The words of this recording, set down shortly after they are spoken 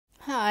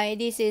Hi,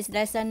 this is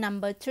lesson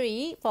number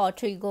 3 for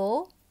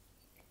Trigo.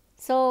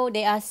 So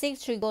there are 6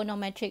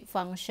 trigonometric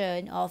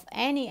functions of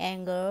any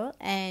angle,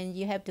 and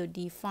you have to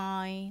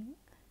define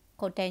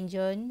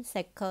cotangent,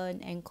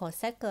 secant, and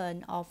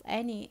cosecant of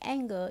any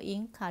angle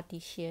in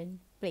Cartesian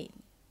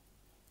plane.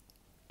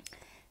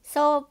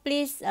 So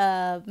please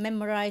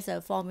memorize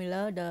the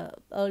formula. The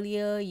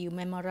earlier you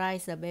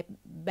memorize, the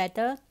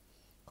better.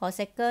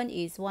 Cosecant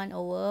is 1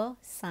 over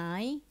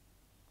sine.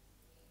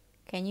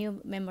 Can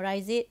you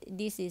memorize it?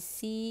 This is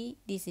C,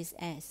 this is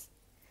S.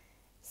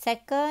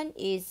 Secant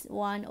is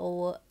 1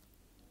 over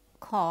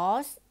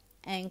cos,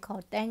 and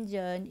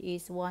cotangent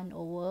is 1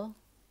 over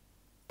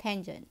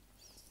tangent.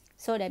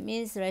 So that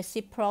means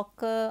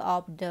reciprocal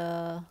of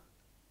the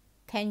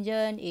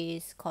tangent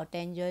is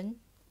cotangent.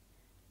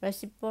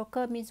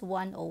 Reciprocal means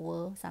 1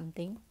 over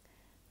something.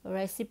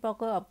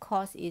 Reciprocal of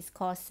cos is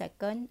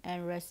cosecant,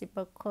 and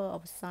reciprocal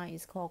of sine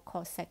is called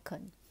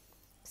cosecant.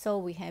 So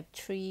we have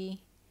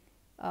three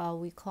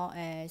we call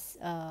as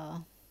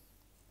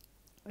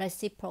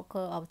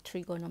reciprocal of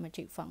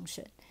trigonometric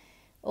function.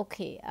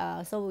 Okay,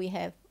 so we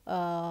have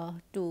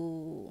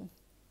to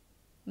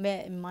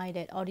bear in mind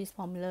that all these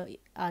formulas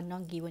are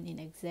not given in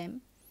exam,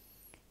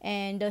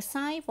 and the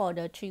sign for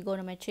the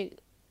trigonometric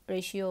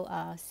ratio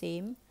are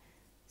same.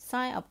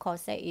 Sign of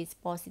cosec is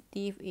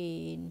positive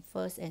in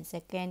first and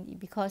second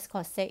because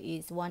cosec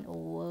is 1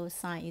 over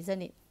sine,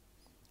 isn't it?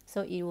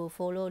 So it will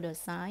follow the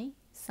sign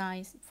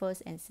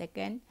first and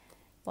second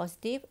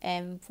positive,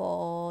 and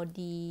for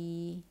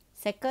the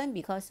second,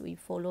 because we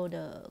follow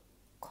the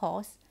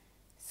cos,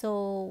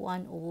 so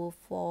 1 over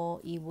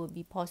 4 it will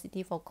be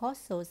positive for cos,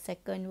 so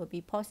second will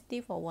be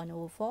positive for 1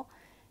 over 4,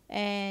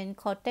 and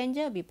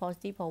cotangent will be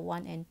positive for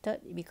 1 and third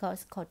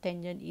because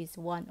cotangent is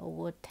 1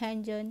 over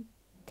tangent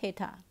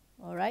theta.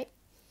 All right,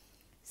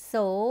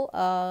 so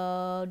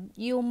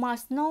you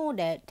must know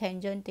that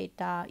tangent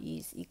theta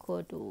is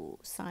equal to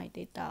sine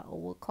theta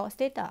over cos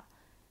theta,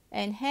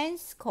 and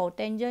hence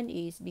cotangent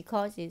is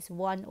because it's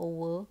 1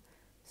 over,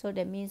 so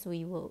that means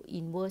we will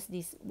inverse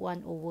this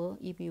 1 over.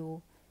 If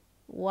you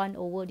 1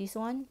 over this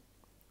one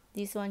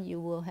you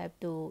will have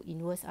to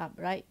inverse up,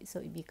 right? So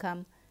it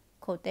become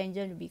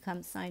cotangent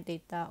becomes sine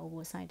theta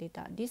over sine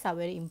theta. These are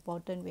very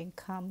important when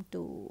come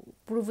to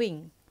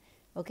proving.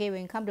 Okay,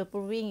 when come to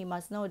proving, you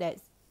must know that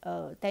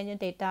tangent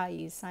theta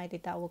is sine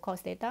theta over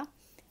cos theta,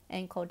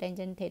 and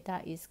cotangent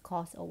theta is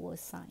cos over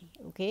sine.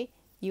 Okay,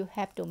 you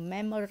have to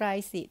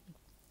memorize it.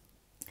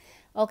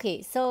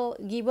 Okay, so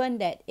given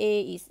that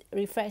A is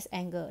reflex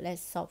angle, let's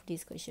solve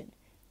this question.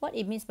 What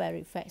it means by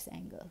reflex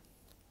angle?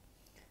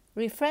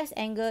 Reflex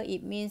angle,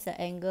 it means the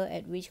angle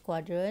at which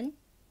quadrant?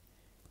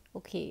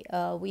 Okay,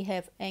 we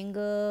have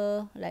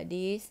angle like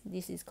this.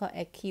 This is called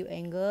acute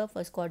angle,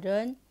 first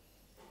quadrant.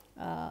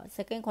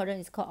 Second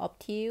quadrant is called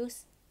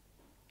obtuse.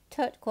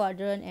 Third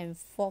quadrant and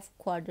fourth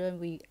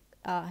quadrant we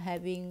are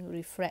having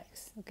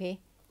reflex. Okay,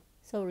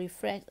 so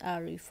reflex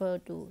are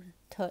referred to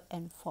third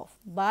and fourth,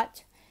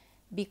 but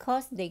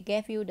because they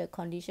gave you the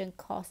condition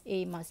cos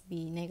A must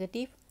be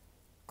negative,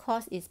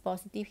 cos is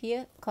positive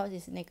here, cos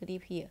is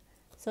negative here,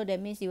 so that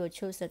means you will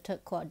choose the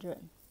third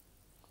quadrant.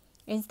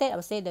 Instead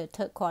of say the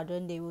third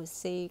quadrant, they will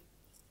say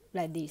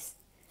like this.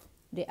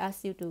 They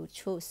ask you to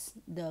choose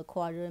the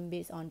quadrant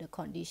based on the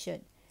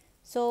condition.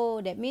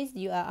 So that means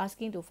you are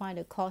asking to find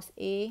the cos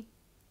A,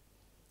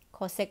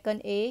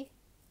 cosecant A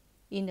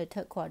in the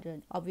third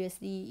quadrant.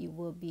 Obviously it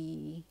will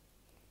be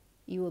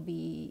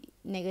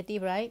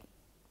negative, right?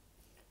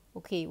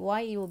 Okay,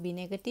 why it will be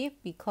negative?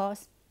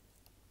 Because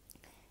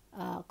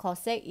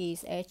cosec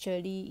is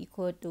actually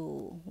equal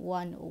to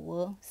 1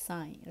 over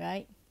sine,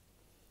 right?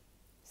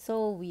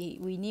 So we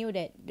knew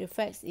that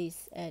reflex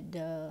is at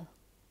the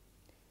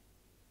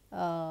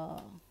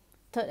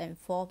third and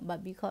fourth,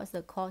 but because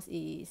the cos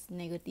is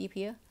negative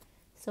here,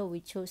 so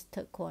we choose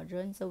third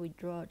quadrant. So we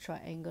draw a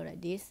triangle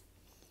like this.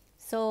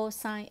 So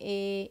sine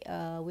A,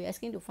 we're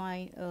asking to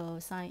find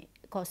sine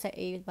cosec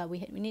A, but we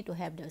need to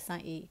have the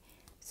sine A.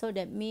 So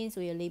that means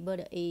we label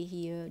the A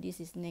here.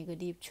 This is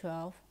negative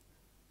 12,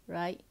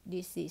 right?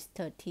 This is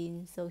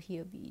 13, so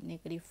here be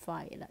negative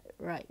 5,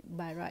 like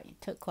right,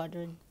 third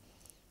quadrant.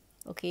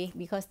 Okay,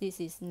 because this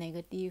is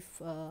negative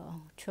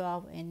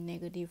 12 and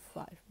negative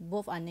 5,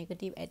 both are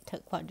negative at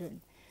third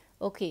quadrant.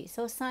 Okay,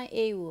 so sine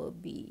A will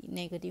be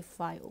negative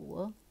 5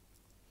 over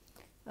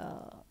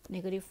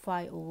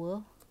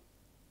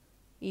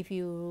if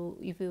you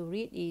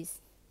read is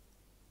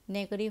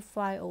negative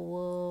 5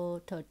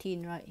 over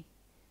 13, right?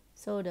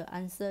 So the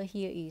answer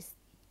here is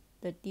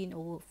 13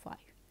 over 5.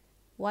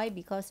 Why?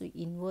 Because we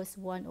inverse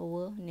 1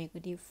 over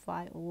negative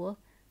 5 over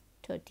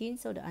 13,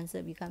 so the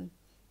answer becomes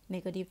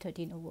negative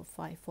 13 over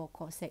 5 for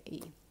cosec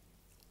A.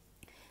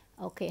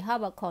 Okay, how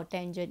about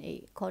cotangent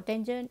A?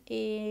 Cotangent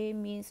A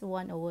means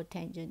 1 over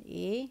tangent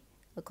A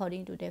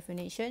according to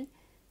definition.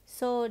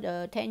 So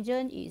the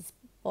tangent is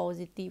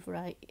positive,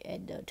 right,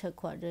 at the third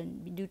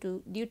quadrant due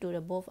to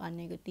the both are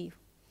negative.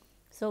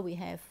 So we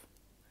have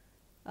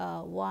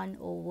 1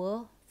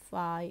 over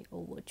 5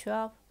 over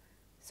 12,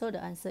 so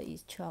the answer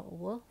is 12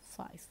 over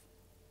 5.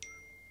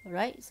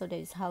 Alright, so that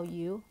is how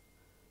you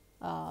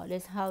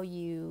That's how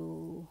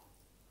you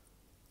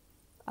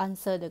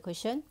answer the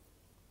question.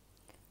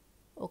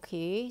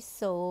 Okay,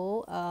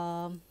 so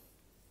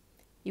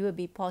it will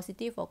be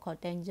positive for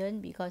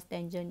cotangent because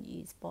tangent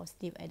is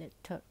positive at the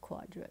third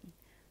quadrant.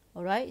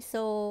 All right,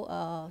 so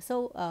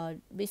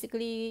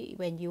basically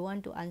when you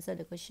want to answer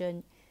the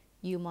question,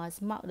 you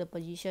must mark the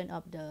position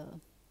of the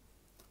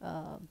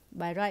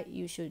by right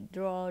you should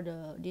draw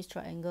this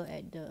triangle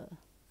at the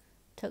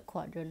third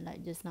quadrant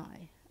like just now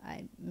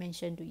I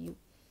mentioned to you,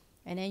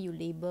 and then you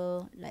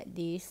label like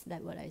this,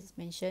 like what I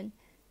mentioned.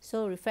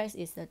 So reflex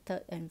is the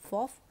third and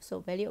fourth, so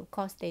value of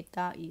cos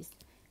theta is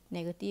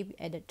negative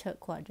at the third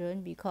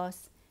quadrant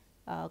because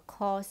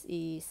cos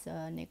is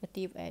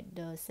negative at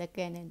the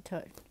second and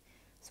third,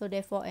 so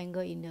therefore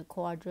angle in the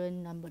quadrant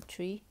number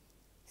 3.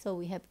 So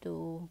we have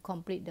to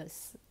complete the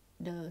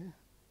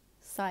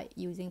side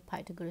using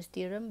Pythagoras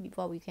theorem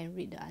before we can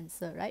read the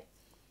answer, right?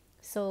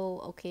 So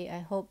okay, I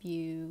hope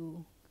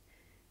you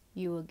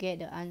will get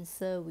the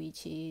answer,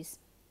 which is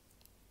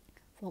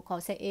for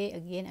cosec A.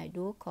 Again, I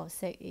do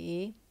cosec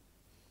A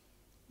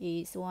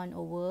is 1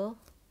 over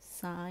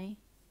sine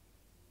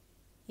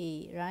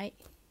A, right?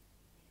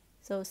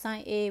 So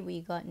sine A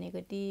we got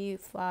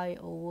negative 5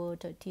 over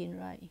 13,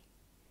 right?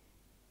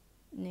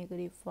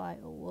 Negative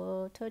 5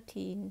 over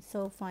 13.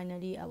 So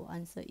finally our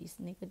answer is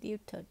negative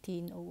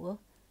 13 over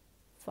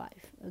 5.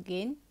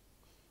 Again,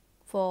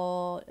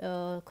 for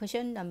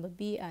question number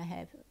B, I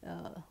have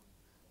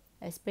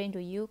explained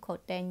to you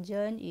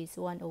cotangent is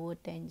 1 over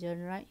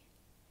tangent, right?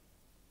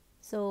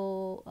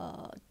 So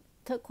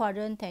third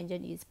quadrant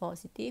tangent is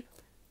positive,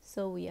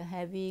 so we are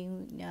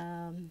having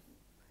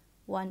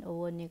 1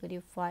 over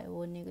negative 5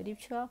 over negative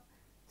 12,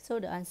 so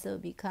the answer will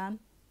become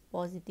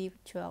positive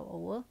 12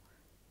 over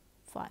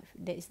 5.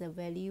 That is the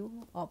value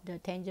of the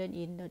tangent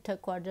in the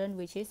third quadrant,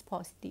 which is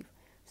positive.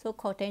 So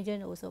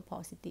cotangent also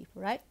positive,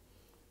 right?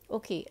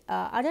 Okay,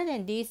 other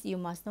than this, you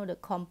must know the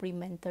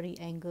complementary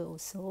angle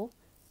also.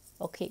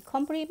 Okay,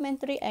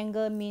 complementary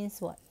angle means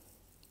what?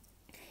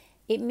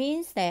 It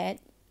means that,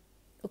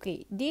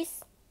 okay,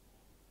 this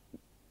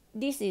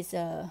is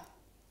of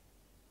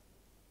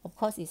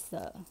course it's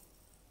a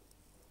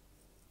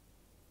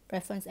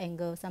reference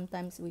angle.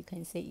 Sometimes we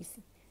can say it's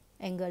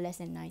angle less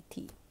than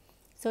 90.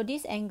 So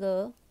this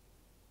angle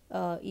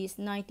is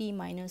 90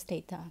 minus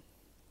theta.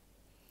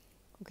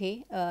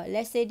 Okay,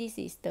 let's say this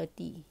is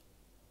 30.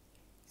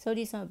 So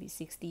this one will be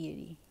 60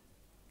 already.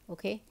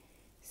 Okay,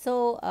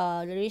 so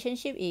the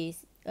relationship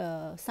is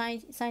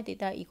sine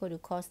theta equal to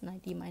cos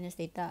 90 minus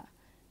theta.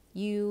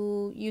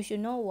 You should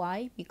know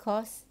why,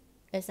 because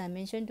as I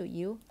mentioned to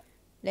you,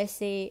 let's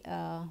say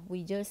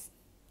we just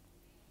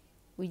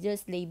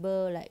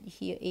label like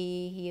here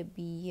A, here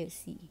B, here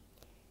C.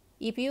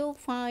 If you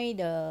find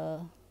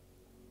the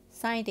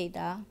sine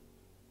theta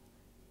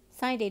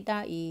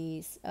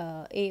is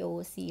A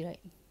over C,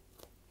 right?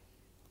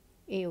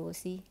 A over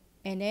C,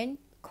 and then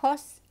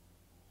cos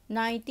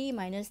 90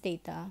 minus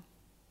theta.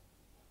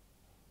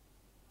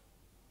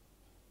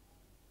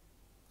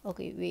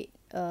 Okay, wait.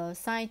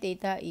 Sine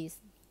theta is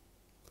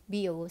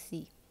B over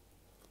C.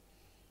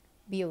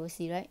 B over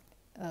C, right?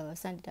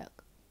 Sine theta.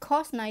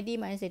 Cos 90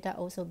 minus theta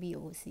also B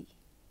over C.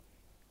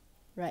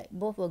 Right,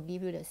 both will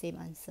give you the same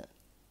answer.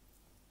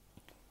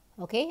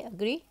 Okay,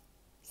 agree?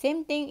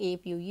 Same thing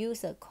if you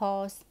use a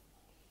cos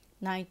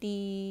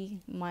 90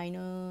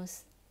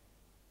 minus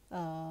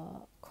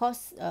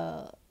cos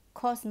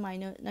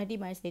minus 90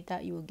 minus theta,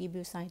 it will give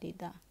you sine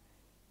theta.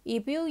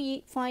 If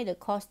you find the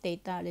cos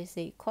theta, let's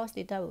say cos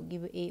theta will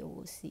give you A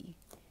over C.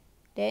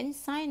 Then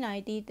sine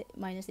 90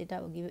 minus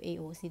theta will give you A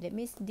over C. That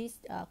means these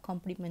are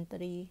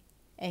complementary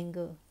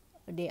angle.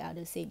 They are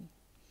the same.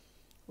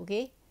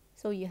 Okay,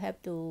 so you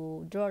have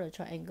to draw the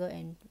triangle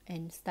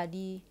and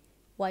study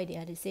why they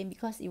are the same,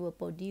 because it will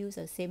produce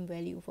the same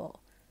value for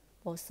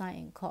sine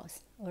and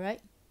cos.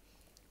 Alright.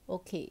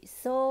 Okay,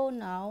 so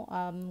now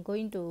I'm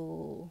going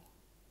to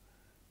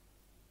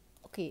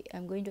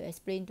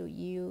explain to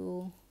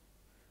you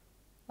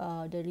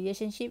the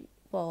relationship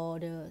for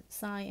the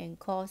sine and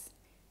cos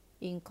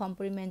in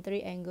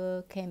complementary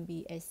angle can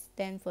be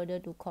extended further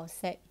to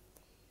cosec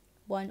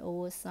 1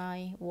 over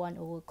sine 1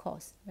 over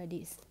cos, like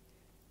this.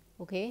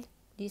 Okay,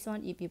 this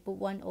one if you put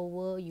 1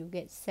 over you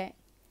get sec,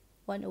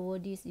 1 over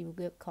this you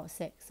get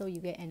cosec, so you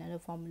get another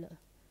formula.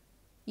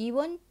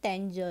 Even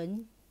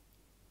tangent,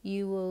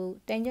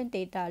 tangent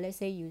theta, let's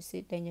say you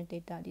say tangent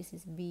theta, this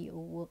is B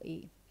over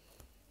A,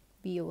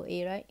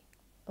 right?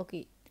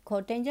 Okay,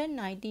 cotangent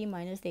 90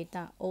 minus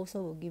theta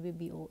also will give you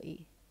B over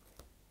A.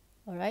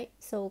 Alright,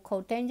 so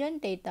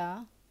cotangent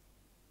theta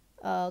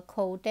and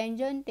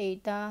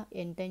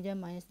tangent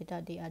minus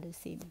theta, they are the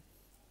same.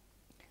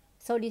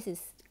 So this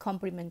is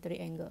complementary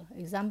angle.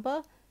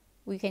 Example,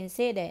 we can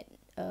say that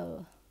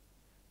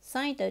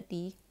sine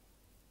 30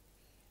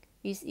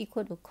 is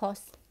equal to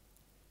cos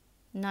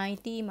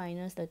 90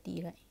 minus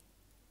 30, right?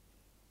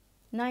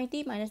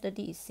 90 minus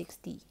 30 is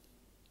 60.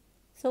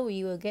 So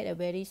we will get a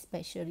very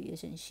special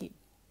relationship,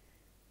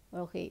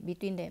 okay,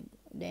 between them.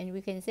 Then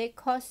we can say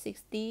cos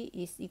 60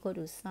 is equal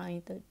to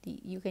sine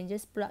 30. You can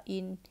just plug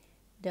in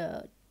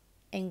the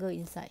angle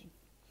inside.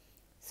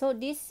 So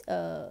this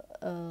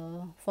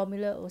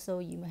formula also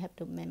you may have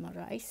to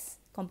memorize.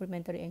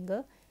 Complementary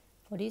angle.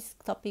 For this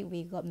topic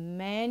we got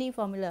many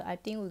formula. I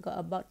think we got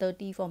about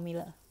 30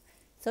 formula.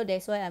 So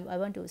that's why I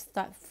want to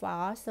start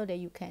fast so that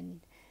you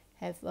can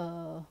have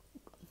a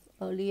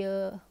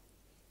earlier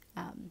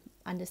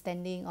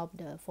understanding of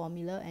the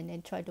formula and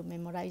then try to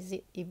memorize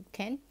it if you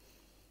can.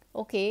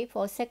 Okay,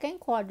 for second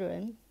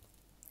quadrant,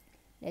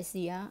 let's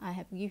see. I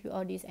have give you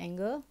all this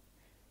angle.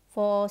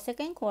 For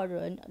second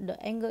quadrant,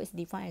 the angle is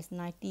defined as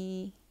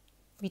 90,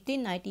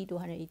 between 90 to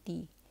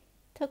 180.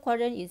 Third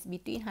quadrant is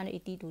between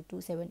 180 to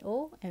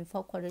 270, and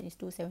fourth quadrant is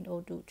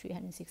 270 to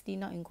 360,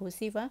 not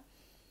inclusive.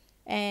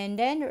 And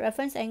then the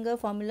reference angle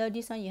formula,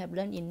 this one you have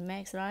learned in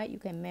maths, right? You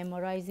can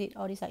memorize it.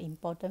 All these are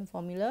important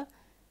formula.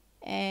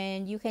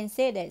 And you can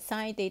say that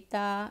sine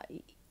theta,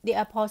 they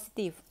are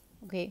positive.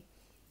 Okay,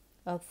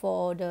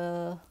 for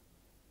the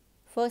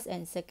first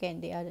and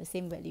second, they are the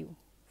same value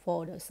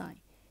for the sine.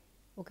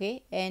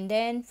 Okay, and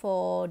then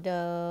for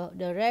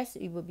the rest,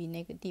 it will be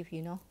negative,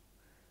 you know.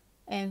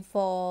 And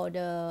for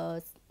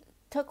the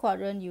third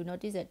quadrant, you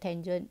notice that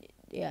tangent,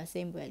 they are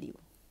same value.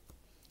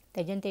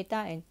 Tangent theta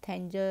and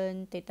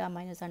tangent theta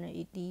minus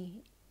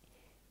 180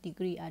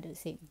 degree are the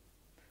same.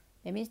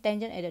 That means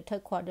tangent at the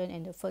third quadrant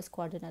and the first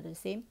quadrant are the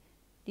same.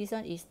 This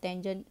one is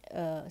tangent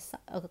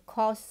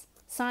cos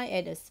sine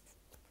at the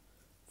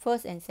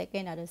first and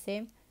second are the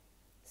same.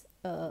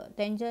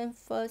 Tangent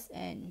first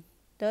and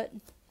third,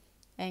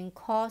 and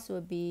cos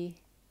will be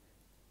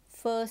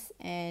first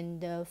and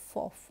the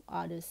fourth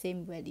are the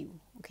same value.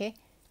 Okay,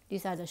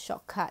 these are the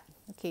shortcut.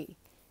 Okay,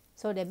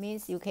 so that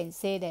means you can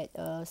say that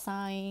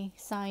sine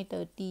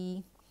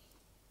 30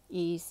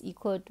 is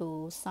equal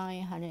to sine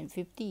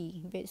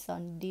 150 based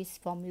on this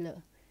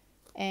formula.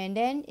 And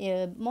then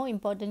more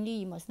importantly,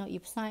 you must know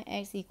if sine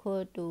x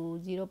equal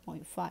to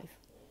 0.5.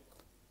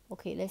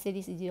 Okay, let's say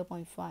this is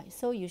 0.5.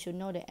 So you should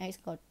know that x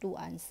got two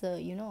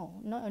answers. You know,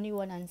 not only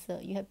one answer.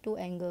 You have two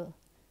angles.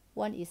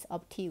 One is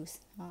obtuse.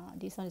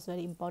 This one is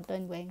very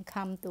important when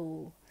come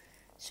to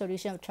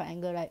solution of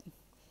triangle, right?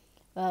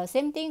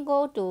 Same thing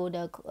go to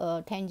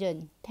the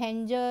tangent.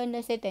 Tangent,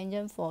 let's say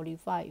tangent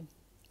 45.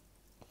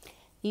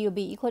 It will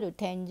be equal to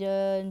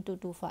tangent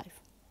 225.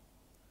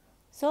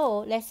 So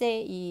let's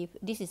say if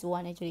this is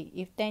 1 actually.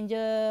 If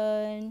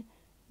tangent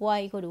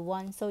y equal to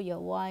 1, so your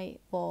y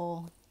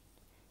for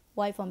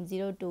y from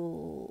 0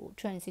 to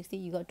 360,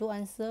 you got two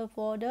answers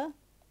for the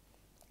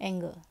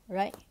angle,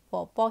 right?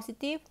 For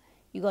positive,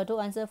 you got two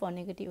answers. For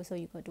negative, so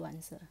you got two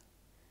answers.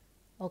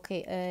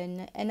 Okay,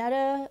 and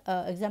another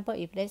example,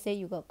 if let's say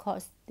you got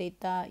cos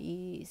theta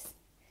is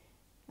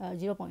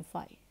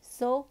 0.5,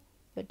 so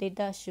your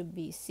theta should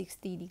be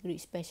 60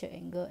 degrees special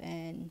angle,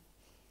 and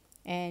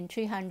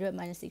 300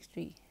 minus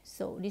 63.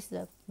 So this is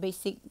the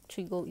basic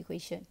trigo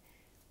equation.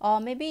 Or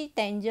maybe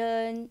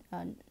tangent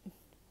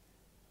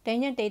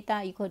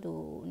theta equal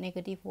to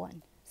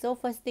 -1. So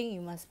first thing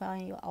you must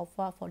find your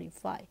alpha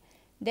 45.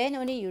 Then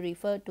only you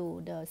refer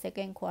to the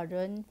second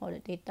quadrant. For the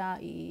theta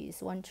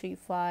is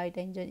 135,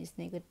 tangent is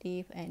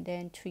negative, and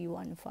then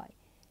 315.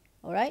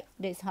 Alright,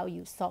 that's how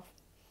you solve.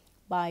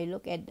 By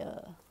look at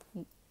the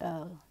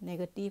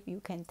negative,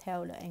 you can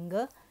tell the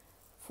angle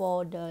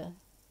for the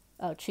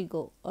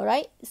trigo.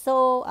 Alright,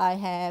 so I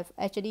have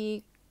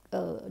actually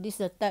this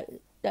is the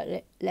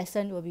third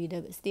lesson, will be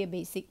the still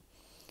basic.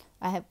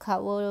 I have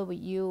covered with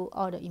you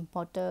all the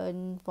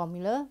important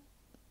formula,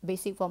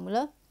 basic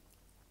formula.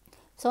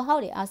 So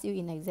how they ask you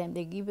in exam,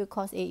 they give you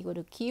cos A equal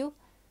to Q.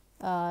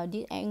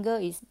 This angle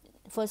is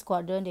first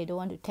quadrant, they don't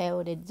want to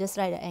tell, they just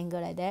write the angle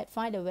like that.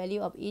 Find the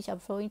value of each of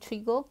the following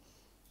trigo.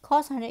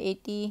 Cos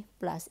 180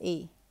 plus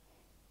A.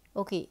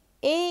 Okay,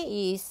 A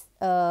is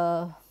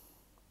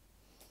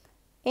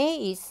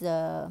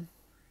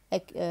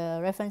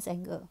reference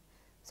angle.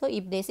 So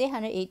if they say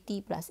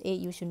 180 plus 8,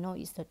 you should know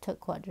it's the third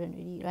quadrant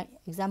already, right?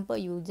 Example,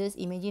 you just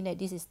imagine that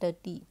this is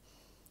 30.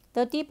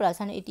 30 plus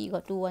 180, you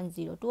got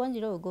 210.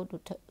 210 will go to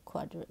third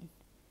quadrant,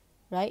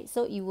 right?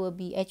 So it will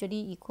be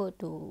actually equal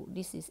to,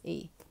 this is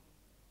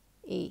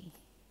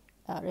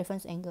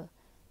reference angle.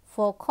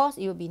 For cos,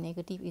 it will be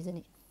negative, isn't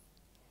it?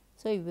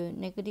 So it will be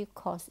negative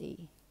cos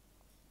A,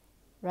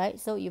 right?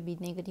 So it will be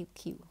negative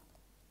Q.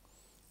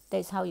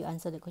 That's how you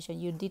answer the question.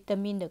 You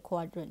determine the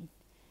quadrant.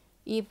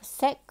 If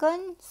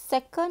second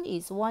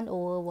is 1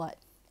 over what?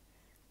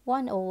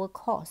 1 over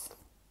cos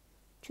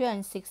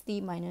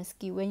 360 minus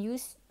Q. When you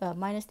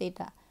minus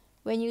theta.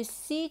 When you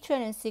see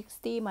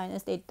 360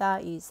 minus theta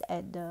is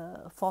at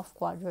the fourth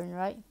quadrant,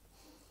 right?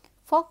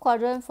 Fourth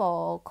quadrant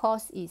for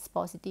cos is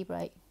positive,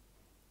 right?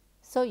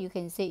 So you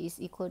can say it's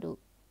equal to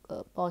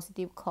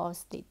positive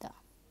cos theta.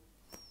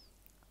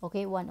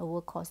 Okay, 1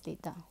 over cos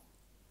theta.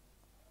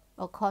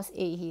 Or cos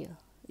A here.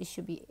 It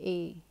should be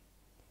A,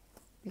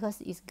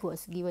 because it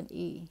was given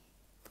A.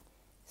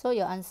 So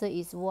your answer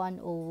is 1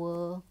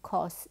 over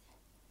cos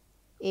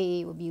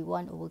A will be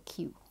 1 over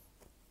Q.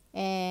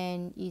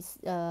 And it's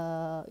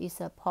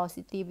a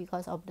positive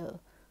because of the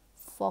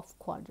fourth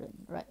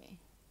quadrant, right?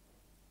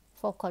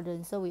 Fourth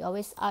quadrant. So we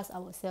always ask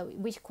ourselves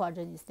which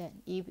quadrant is that.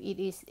 If it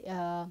is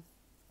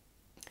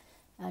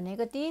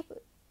Negative,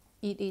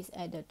 it is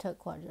at the third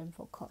quadrant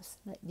for cos,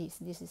 like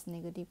this is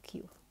negative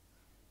q.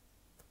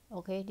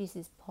 Okay, this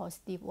is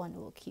positive 1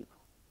 over q.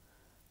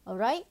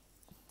 Alright,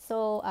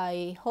 so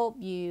I hope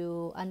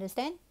you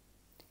understand.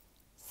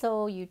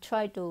 So you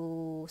try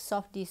to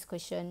solve this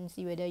question,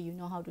 see whether you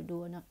know how to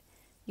do or not.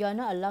 You are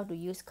not allowed to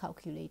use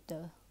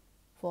calculator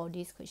for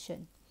this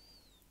question.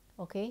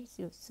 Okay,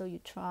 so you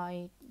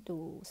try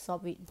to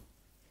solve it.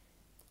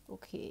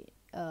 Okay,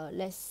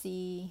 let's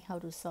see how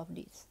to solve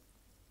this.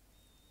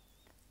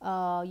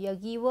 You're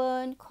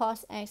given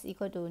cos x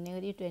equal to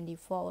negative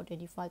 24 or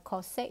 25.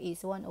 Cos sec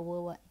is 1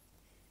 over what?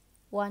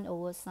 1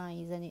 over sine,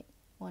 isn't it?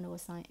 1 over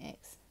sine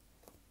x.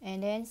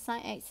 And then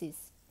sine x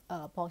is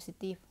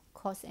positive.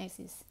 Cos x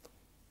is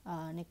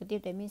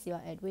negative. That means you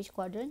are at which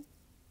quadrant?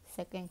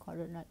 Second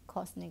quadrant, right?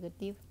 Cos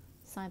negative,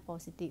 sine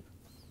positive.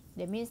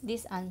 That means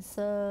this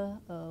answer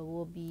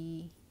will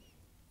be,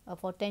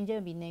 for tangent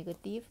will be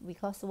negative,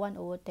 because 1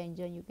 over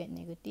tangent you get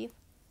negative.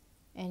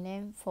 And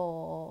then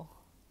for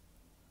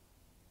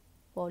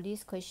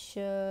this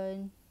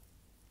question,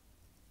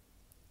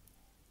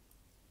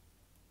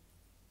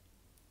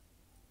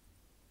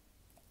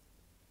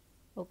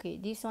 okay,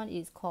 this one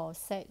is cos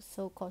sec,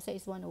 so cos sec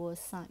is 1 over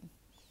sine,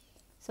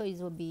 so it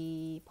will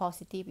be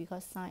positive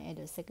because sine at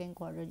the second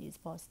quadrant is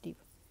positive,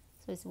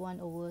 so it's 1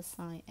 over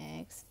sine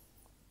x.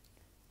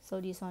 So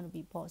this one will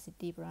be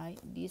positive, right?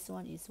 This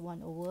one is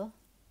 1 over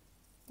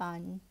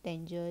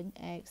tangent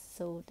x,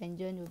 so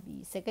tangent will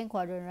be second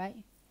quadrant, right?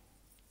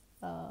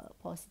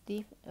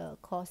 Positive,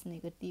 cos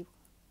negative.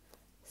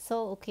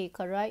 So okay,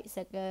 correct,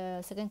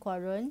 second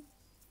quadrant.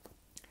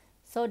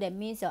 So that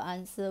means your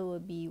answer will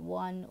be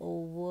 1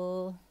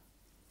 over,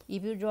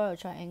 if you draw a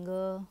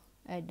triangle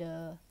at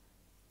the,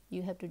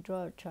 you have to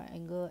draw a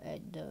triangle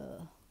at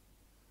the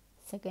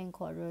second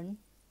quadrant.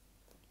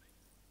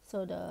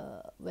 So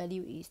the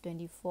value is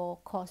 24,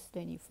 cos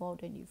 24,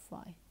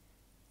 25.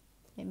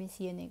 Let me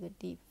see a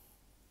negative.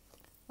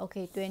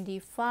 Okay,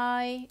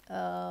 25,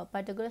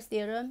 Pythagoras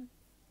theorem,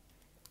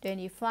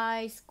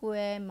 25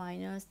 square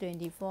minus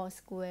 24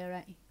 square,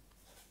 right?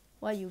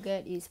 What you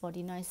get is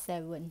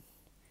 49.7.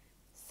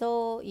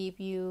 So if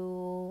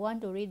you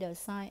want to read the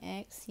sine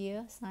x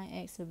here, sine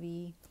x will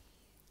be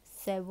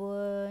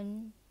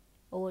 7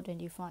 over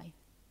 25.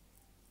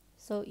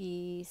 So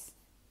is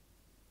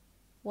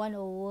 1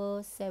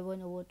 over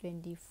 7 over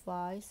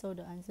 25. So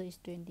the answer is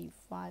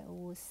 25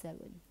 over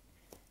 7.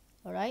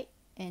 Alright,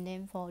 and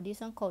then for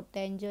this one,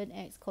 cotangent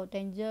x,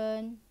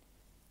 cotangent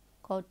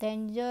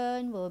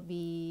will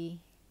be,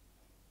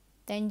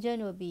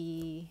 tangent will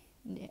be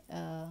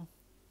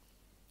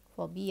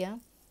for B,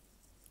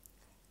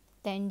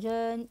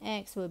 tangent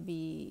x will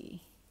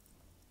be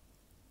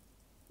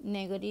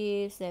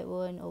negative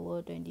 7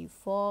 over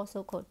 24.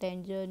 So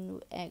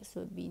cotangent x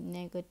will be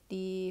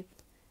negative,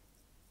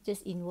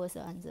 just inverse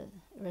the answer,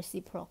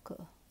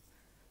 reciprocal,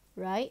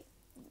 right?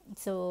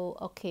 So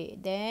okay,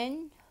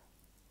 then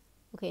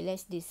okay,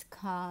 let's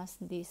discuss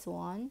this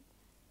one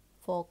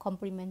for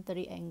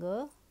complementary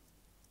angle.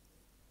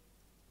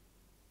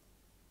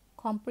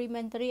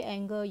 Complementary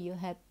angle, you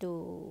have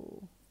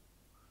to,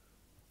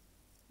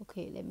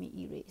 okay, let me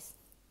erase.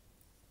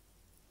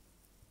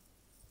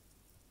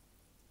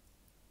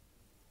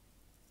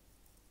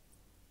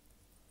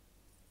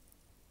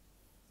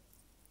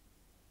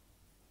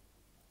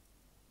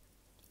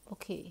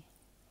 Okay,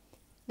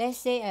 let's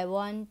say I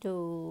want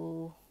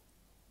to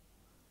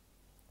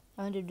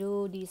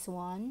do this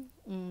one.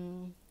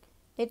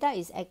 Theta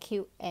is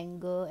acute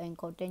angle and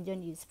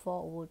cotangent is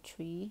 4 over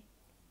 3.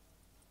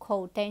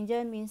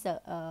 Cotangent means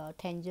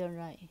tangent,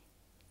 right?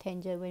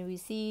 Tangent, when we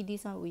see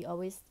this one, we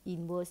always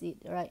inverse it,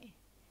 right?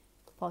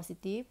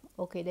 Positive.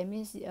 Okay, that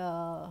means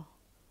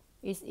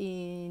it's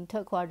in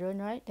third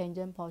quadrant, right?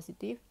 Tangent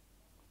positive.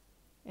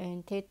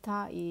 And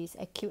theta is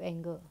acute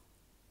angle.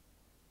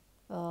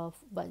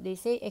 But they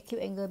say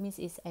acute angle means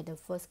it's at the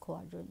first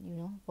quadrant, you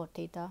know, for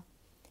theta.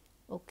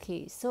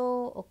 Okay,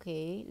 so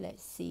okay,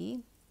 let's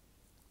see.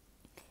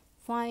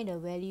 Find the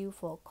value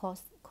for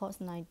cos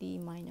 90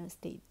 minus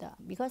theta,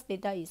 because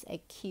theta is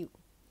acute.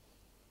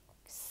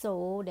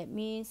 So that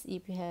means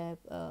if you have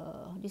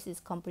this is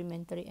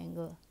complementary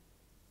angle.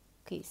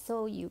 Okay,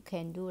 so you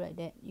can do like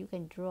that. You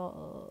can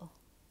draw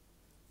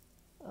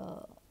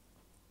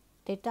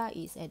theta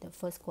is at the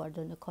first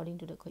quadrant according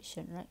to the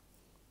question, right?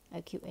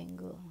 Acute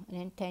angle, and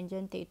then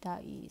tangent theta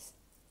is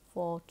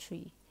 4,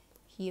 3,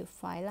 here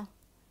 5 lah.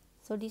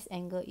 So this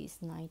angle is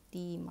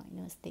 90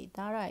 minus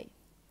theta, right?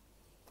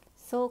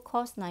 So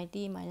cos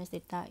 90 minus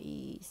theta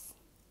is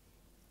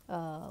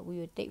we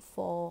will take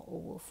 4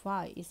 over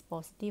 5 is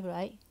positive,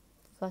 right?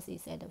 Because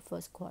it's at the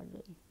first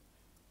quadrant.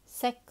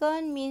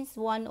 Second means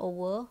 1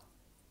 over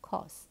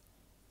cos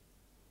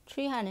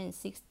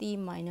 360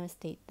 minus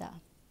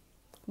theta,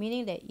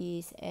 meaning that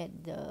is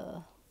at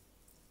the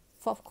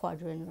fourth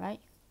quadrant, right?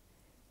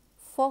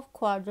 Fourth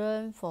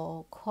quadrant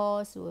for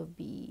cos will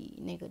be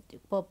negative,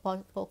 for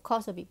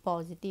cos will be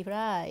positive,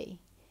 right?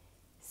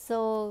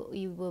 So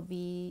it will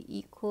be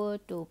equal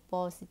to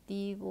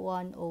positive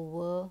 1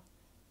 over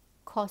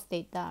cos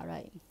theta,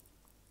 right?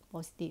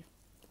 Positive.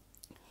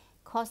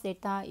 cos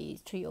theta is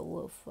 3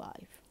 over 5.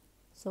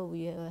 So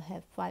we will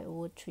have 5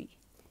 over 3.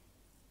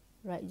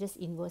 Right, just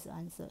inverse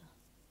answer.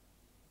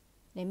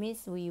 That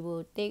means we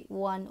will take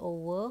 1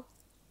 over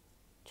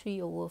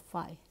 3 over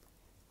 5.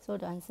 So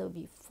the answer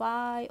will be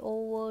 5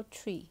 over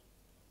 3.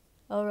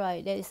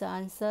 Alright, that is the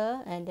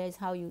answer, and that is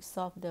how you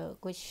solve the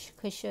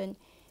question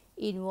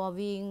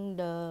involving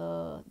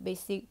the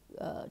basic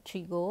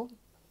trigo.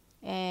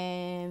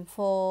 And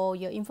for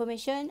your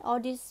information, all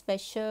this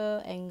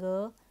special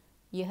angle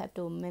you have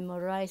to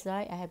memorize,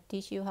 right? I have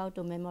teach you how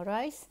to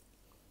memorize.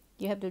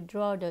 You have to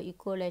draw the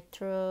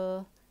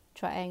equilateral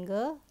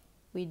triangle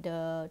with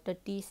the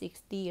 30,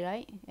 60,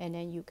 right? And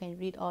then you can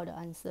read all the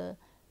answer.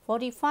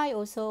 45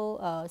 also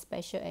a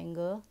special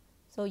angle,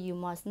 so you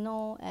must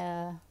know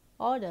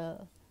all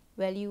the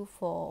value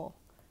for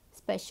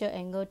special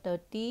angle.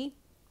 30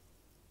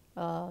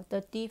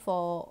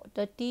 for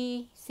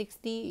 30,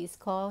 60 is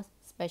called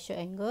special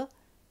angle.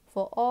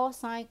 For all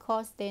sine,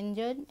 cos,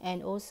 tangent,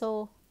 and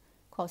also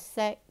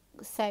cosec,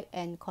 sec,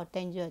 and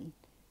cotangent,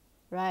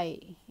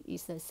 right?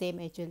 It's the same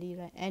actually,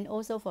 right? And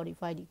also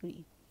 45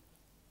 degree.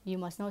 You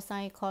must know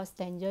sine, cos,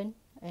 tangent,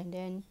 and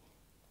then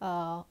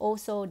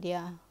also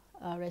their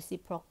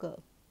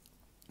reciprocal.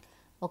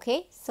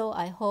 Okay, so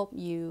I hope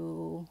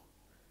you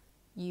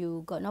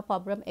got no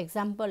problem.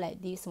 Example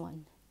like this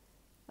one.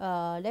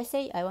 Let's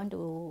say I want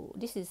to,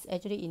 this is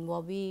actually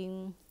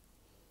involving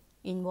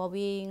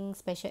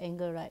special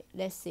angle, right?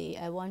 Let's say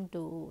I want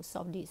to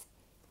solve this.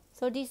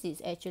 So this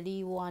is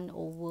actually 1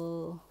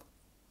 over,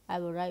 I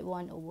will write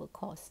 1 over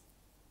cos.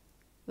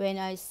 When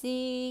I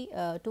see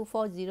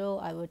 240,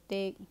 I will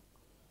take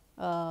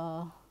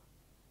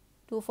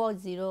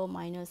 240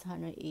 minus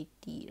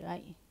 180,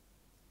 right?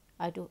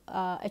 I do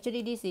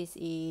actually this is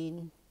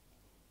in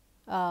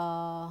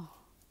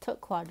third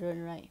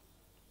quadrant, right?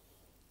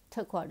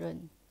 Third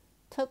quadrant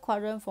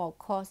for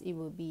cos, it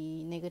will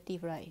be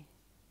negative, right?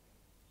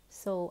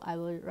 So I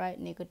will write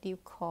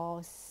negative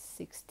cos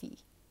 60.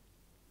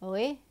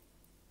 Okay,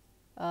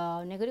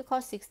 negative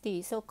cos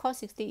 60. So cos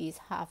 60 is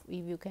half.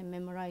 If you can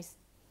memorize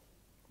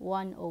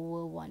 1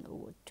 over 1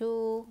 over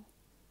 2,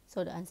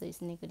 so the answer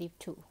is negative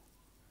 2.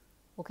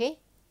 Okay,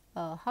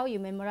 how you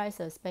memorize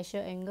a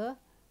special angle,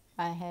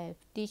 I have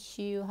teach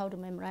you how to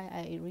memorize.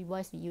 I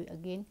revise you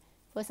again.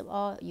 First of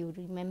all, you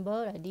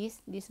remember like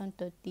this one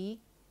 30.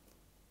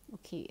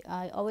 Okay,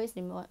 I always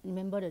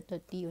remember the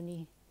 30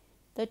 only.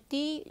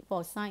 30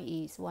 for sine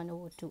is 1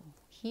 over 2.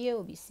 Here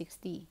will be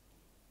 60,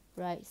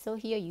 right? So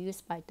here you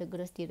use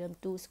Pythagoras theorem,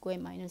 2 square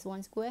minus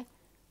 1 square.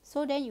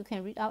 So then you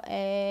can read out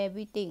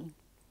everything.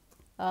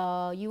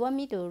 You want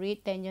me to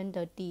read tangent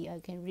 30, I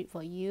can read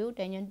for you.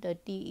 Tangent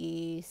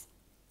 30 is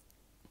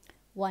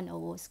 1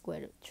 over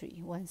square root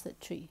 3, 1/3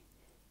 3.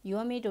 You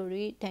want me to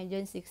read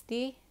tangent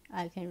 60,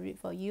 I can read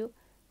for you,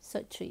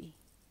 third 3.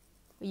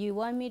 You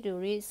want me to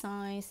read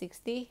sine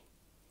 60,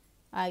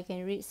 I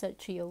can read third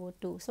 3 over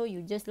 2. So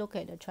you just look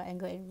at the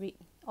triangle and read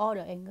all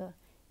the angle.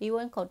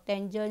 Even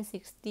cotangent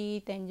 60,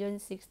 tangent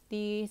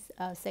 60,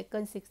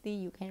 secant 60,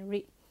 you can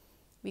read,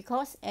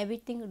 because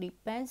everything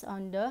depends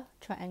on the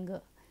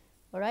triangle.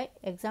 Alright,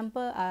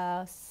 example,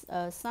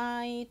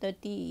 sine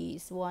 30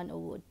 is 1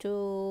 over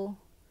 2.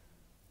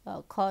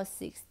 Cos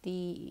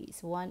 60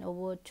 is 1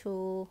 over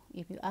 2.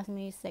 If you ask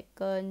me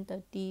secant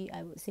 30,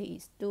 I would say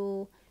it's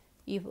 2.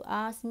 If you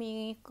ask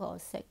me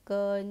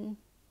cosecant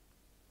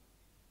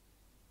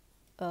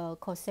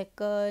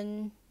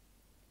 60,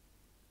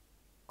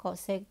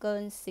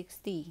 cosecant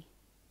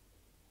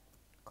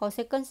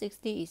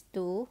 60 is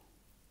 2.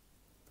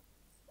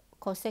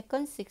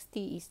 Cosecant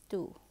 60 is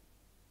 2.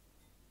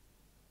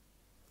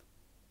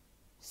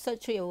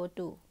 Third 3 over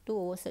 2, 2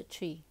 over third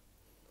 3.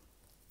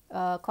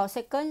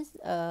 Cosecant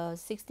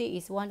 60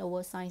 is 1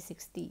 over sine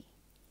 60.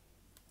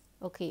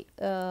 Okay,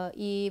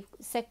 if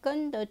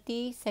secant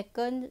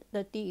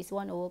 30 is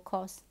 1 over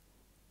cos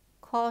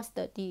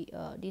 30,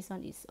 this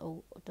one is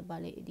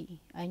terbalik already.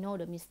 I know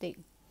the mistake.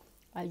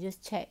 I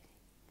just check.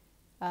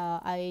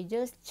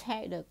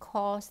 The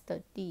cos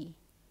 30.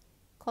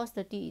 Cos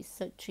 30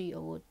 is 3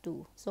 over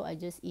 2. So I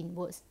just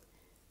inverse.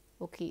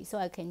 Okay, so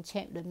I can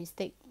check the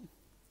mistake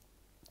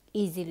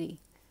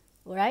easily.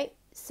 Alright,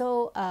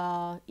 so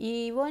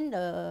even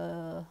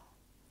the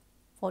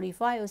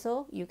 45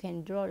 also, you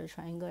can draw the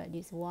triangle like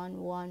this.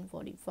 1, 1,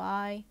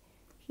 45.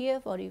 Here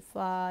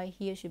 45,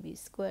 here should be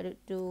square root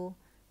 2.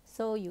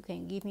 So you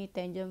can give me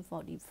tangent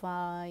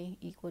 45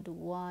 equal to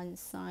 1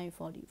 sine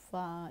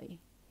 45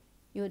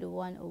 equal to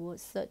 1 over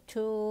third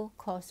 2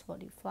 cos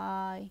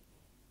 45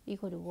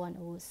 equal to 1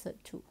 over third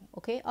 2.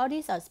 Okay, all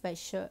these are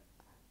special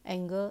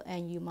angle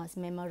and you must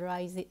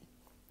memorize it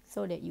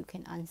so that you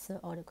can answer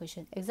all the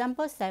questions.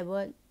 Example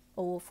 7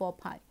 over 4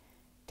 pi.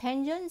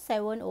 Tangent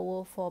 7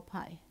 over 4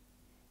 pi.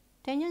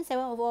 Tangent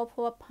 7 over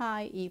 4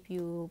 pi, if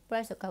you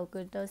press the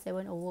calculator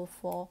 7 over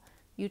 4,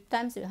 you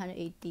times with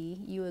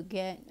 180, you will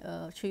get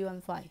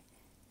 315.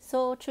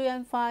 So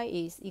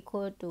 315 is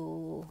equal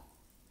to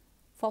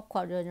 4th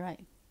quadrant,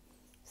 right?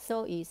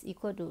 So it's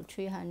equal to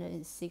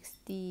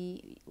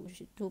 360,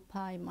 2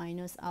 pi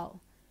minus out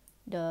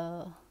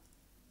the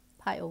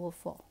pi over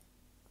 4.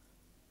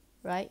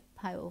 right?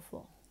 Pi over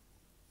 4.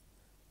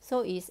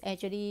 So it's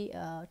actually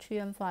 3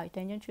 and 5.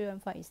 Tangent 3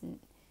 and 5 is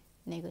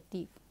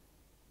negative.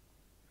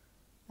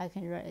 I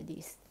can write like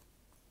this.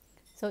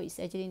 So it's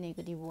actually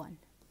negative 1.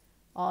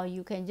 Or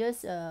you can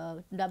just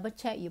double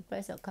check, you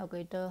press a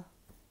calculator,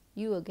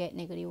 you will get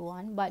negative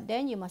 1. But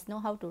then you must know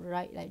how to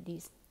write like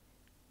this.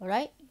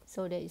 Alright?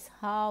 So that is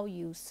how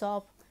you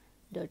solve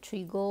the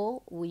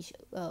trigo, which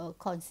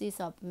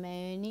consists of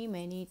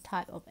many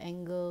type of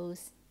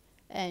angles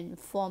and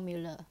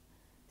formula.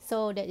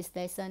 So that is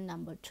lesson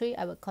number 3.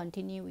 I will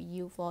continue with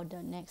you for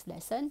the next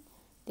lesson.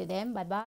 Till then, bye bye.